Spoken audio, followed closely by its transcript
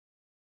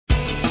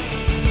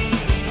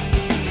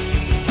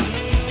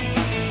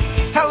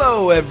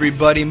Hello,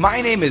 everybody. My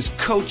name is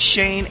Coach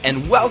Shane,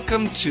 and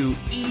welcome to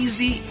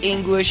Easy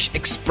English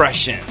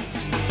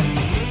Expressions.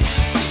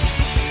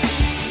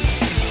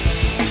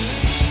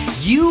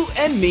 You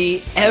and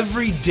me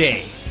every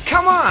day.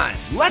 Come on,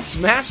 let's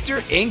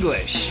master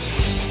English.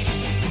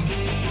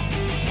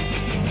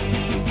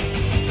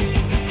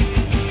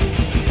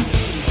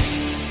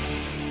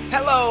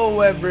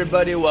 Hello,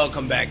 everybody.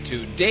 Welcome back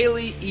to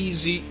Daily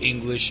Easy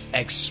English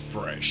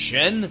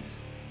Expression.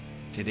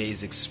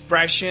 Today's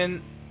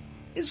expression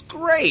is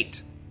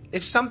great.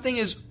 If something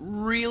is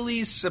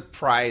really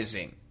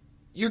surprising,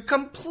 you're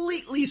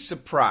completely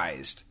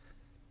surprised.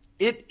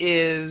 It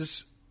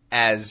is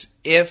as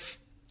if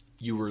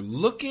you were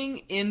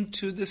looking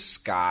into the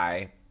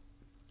sky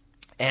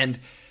and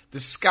the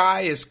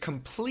sky is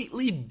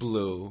completely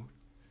blue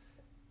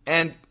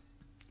and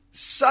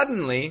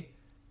suddenly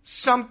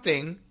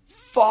something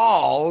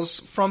falls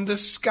from the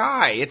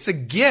sky. It's a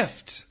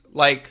gift,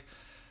 like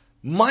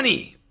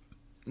money.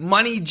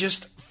 Money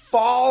just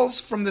falls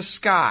from the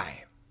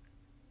sky.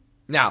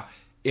 Now,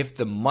 if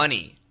the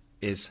money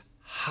is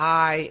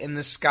high in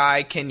the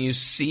sky, can you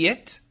see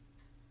it?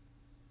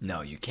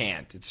 No, you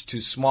can't. It's too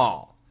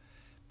small.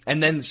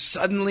 And then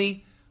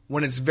suddenly,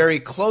 when it's very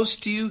close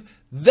to you,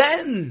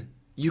 then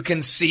you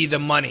can see the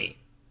money.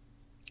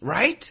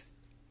 Right?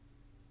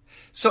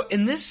 So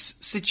in this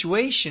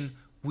situation,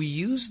 we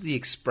use the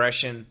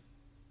expression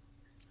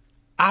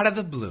out of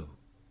the blue.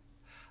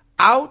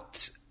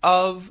 Out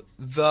of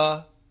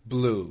the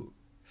blue.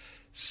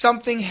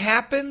 Something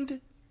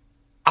happened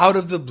out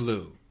of the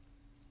blue.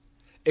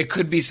 It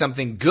could be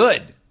something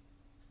good,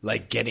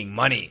 like getting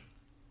money.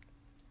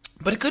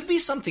 But it could be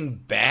something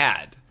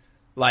bad,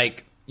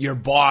 like your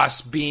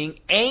boss being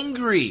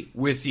angry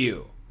with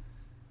you.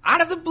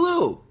 Out of the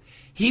blue.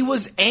 He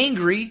was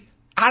angry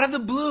out of the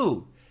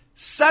blue.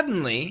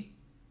 Suddenly,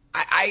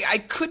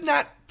 I could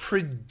not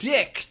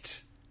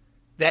predict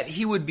that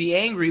he would be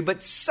angry,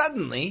 but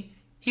suddenly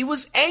he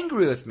was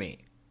angry with me.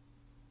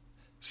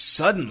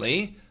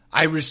 Suddenly,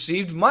 I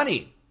received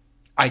money.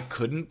 I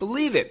couldn't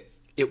believe it.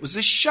 It was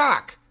a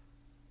shock.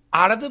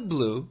 Out of the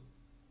blue,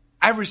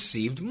 I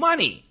received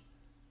money.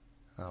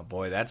 Oh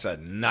boy, that's a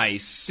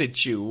nice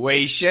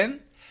situation.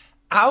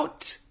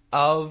 Out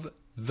of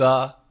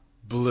the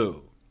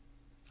blue.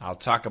 I'll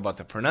talk about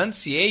the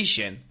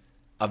pronunciation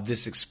of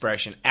this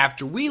expression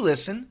after we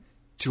listen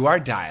to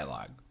our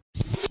dialogue.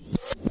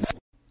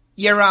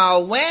 You're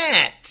all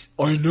wet.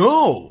 I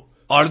know.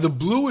 Out of the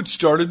blue, it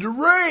started to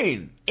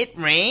rain. It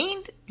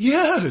rained?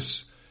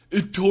 Yes.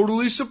 It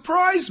totally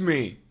surprised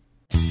me.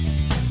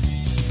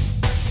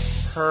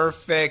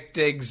 Perfect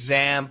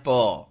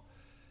example.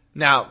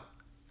 Now,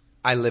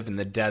 I live in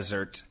the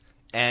desert,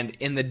 and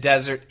in the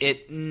desert,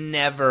 it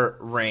never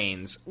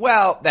rains.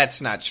 Well,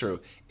 that's not true.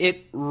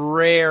 It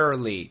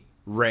rarely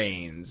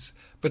rains.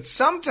 But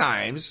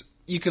sometimes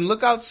you can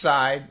look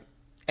outside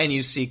and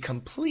you see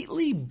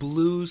completely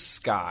blue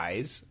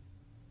skies,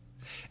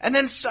 and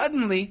then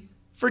suddenly,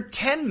 for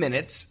 10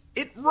 minutes,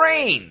 it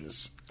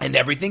rains, and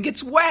everything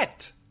gets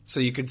wet.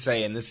 So you could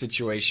say in this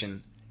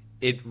situation,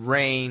 it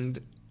rained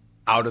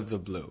out of the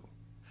blue.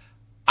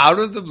 Out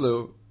of the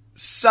blue,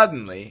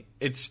 suddenly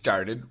it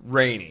started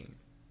raining.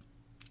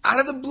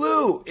 Out of the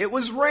blue, it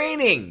was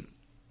raining.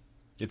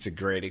 It's a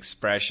great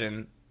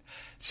expression.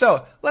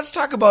 So let's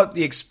talk about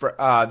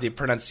the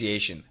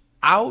pronunciation.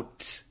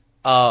 Out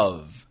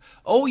of.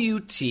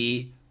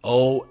 O-U-T-O-F.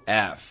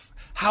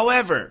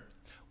 However,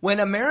 when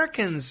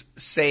Americans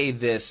say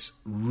this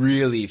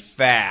really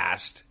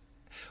fast,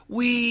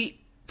 we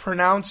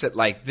pronounce it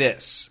like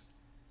this.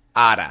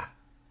 Outta.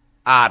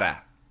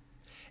 Outta.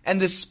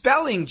 And the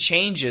spelling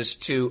changes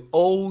to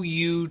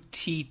O-U-T-T-A.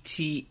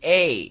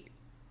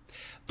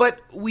 But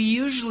we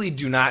usually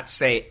do not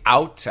say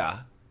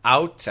outa,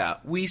 outa.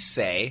 We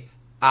say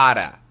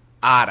outta,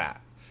 otta.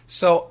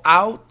 So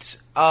out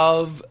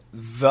of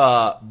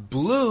the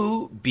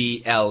blue,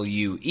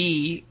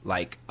 B-L-U-E,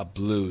 like a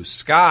blue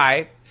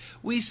sky,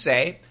 we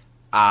say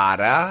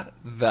outta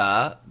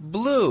the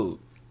blue.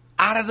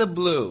 Out of the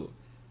blue.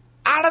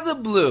 Out of the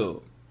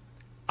blue.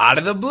 Out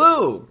of the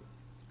blue.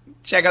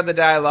 Check out the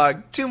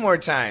dialogue 2 more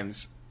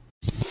times.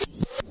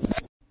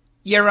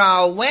 You're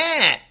all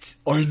wet.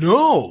 I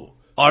know.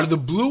 Out of the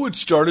blue, it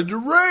started to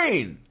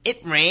rain.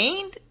 It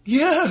rained?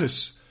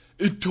 Yes.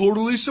 It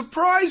totally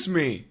surprised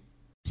me.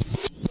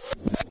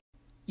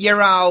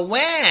 You're all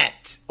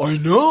wet. I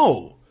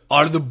know.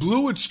 Out of the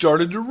blue, it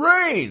started to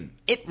rain.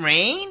 It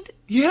rained?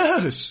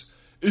 Yes.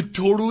 It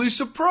totally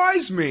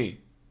surprised me.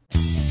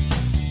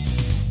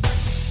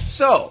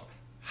 So,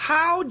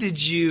 how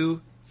did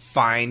you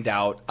find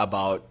out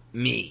about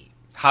me?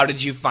 How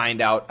did you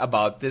find out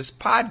about this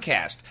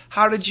podcast?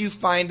 How did you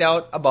find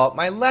out about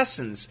my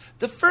lessons?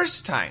 The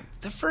first time,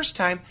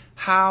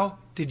 how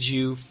did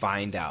you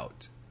find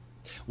out?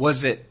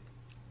 Was it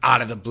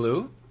out of the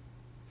blue?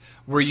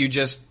 Were you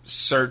just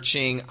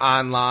searching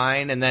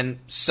online and then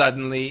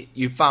suddenly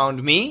you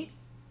found me?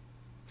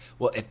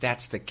 Well, if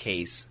that's the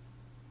case,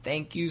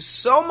 thank you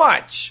so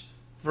much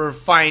for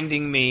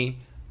finding me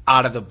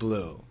out of the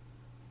blue.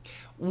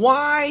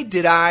 Why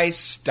did I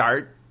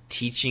start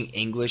teaching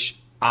English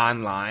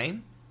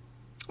online?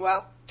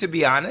 Well, to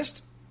be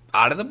honest,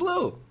 out of the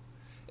blue.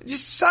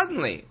 Just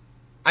suddenly.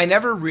 I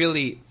never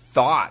really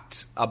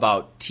thought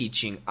about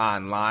teaching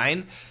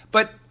online,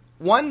 but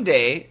one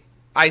day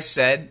I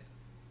said,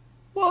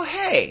 well,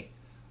 hey,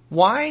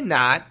 why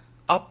not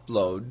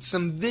upload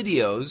some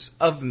videos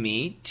of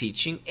me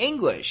teaching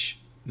English?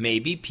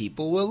 Maybe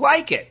people will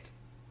like it.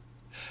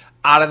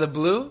 Out of the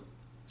blue,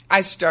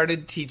 I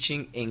started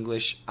teaching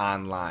English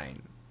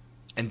online.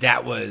 And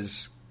that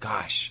was,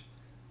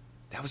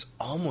 that was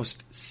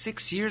almost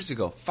 6 years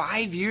ago,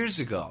 5 years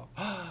ago.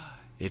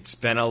 It's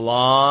been a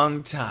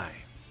long time.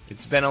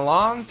 It's been a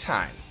long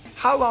time.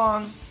 How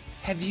long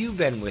have you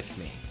been with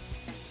me?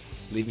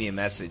 Leave me a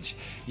message.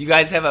 You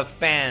guys have a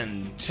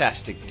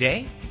fantastic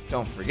day.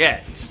 Don't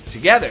forget,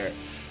 together,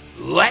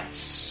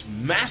 let's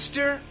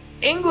master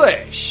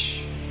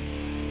English.